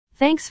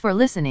Thanks for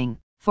listening.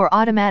 For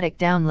automatic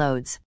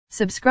downloads,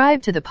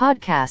 subscribe to the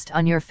podcast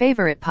on your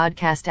favorite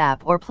podcast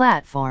app or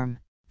platform.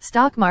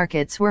 Stock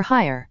markets were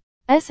higher.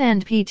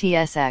 S&P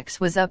TSX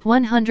was up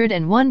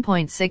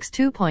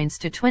 101.62 points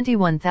to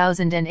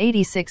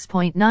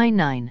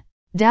 21,086.99.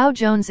 Dow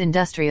Jones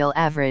Industrial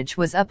Average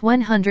was up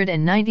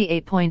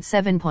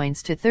 198.7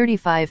 points to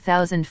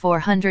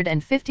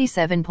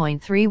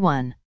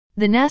 35,457.31.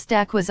 The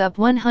Nasdaq was up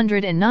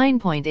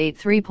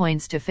 109.83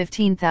 points to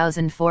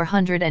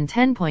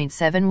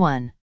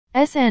 15,410.71.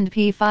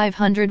 S&P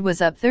 500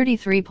 was up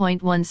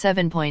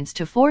 33.17 points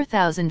to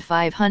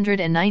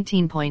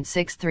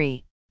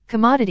 4,519.63.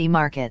 Commodity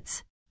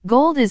markets.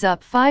 Gold is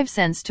up 5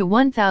 cents to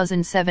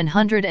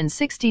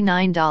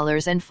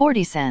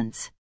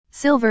 $1,769.40.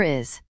 Silver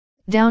is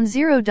down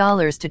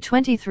 $0 to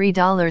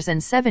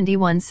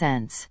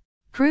 $23.71.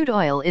 Crude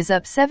oil is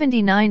up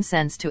 79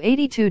 cents to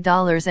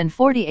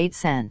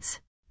 $82.48.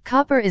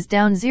 Copper is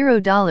down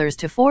 $0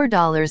 to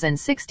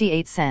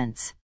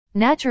 $4.68.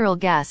 Natural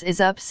gas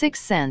is up 6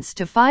 cents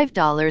to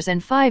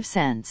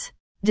 $5.05.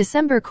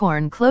 December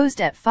corn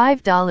closed at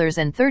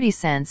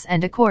 $5.30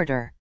 and a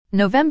quarter.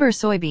 November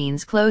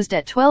soybeans closed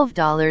at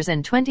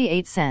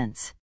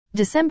 $12.28.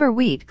 December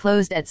wheat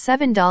closed at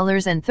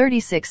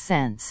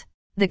 $7.36.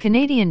 The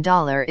Canadian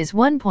dollar is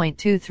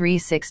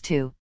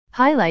 1.2362.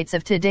 Highlights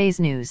of today's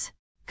news.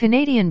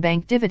 Canadian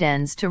bank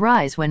dividends to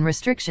rise when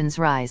restrictions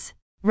rise.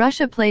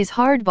 Russia plays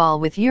hardball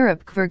with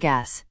Europe for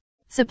gas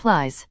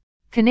supplies.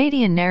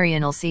 Canadian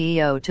Narayanal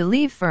CEO to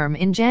leave firm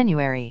in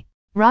January.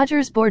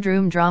 Rogers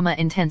boardroom drama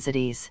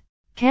intensities.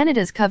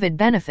 Canada's COVID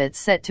benefits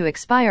set to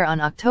expire on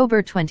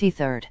October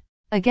 23.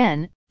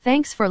 Again,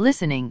 thanks for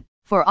listening.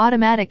 For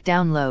automatic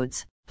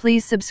downloads,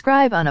 please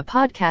subscribe on a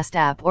podcast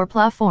app or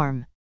platform.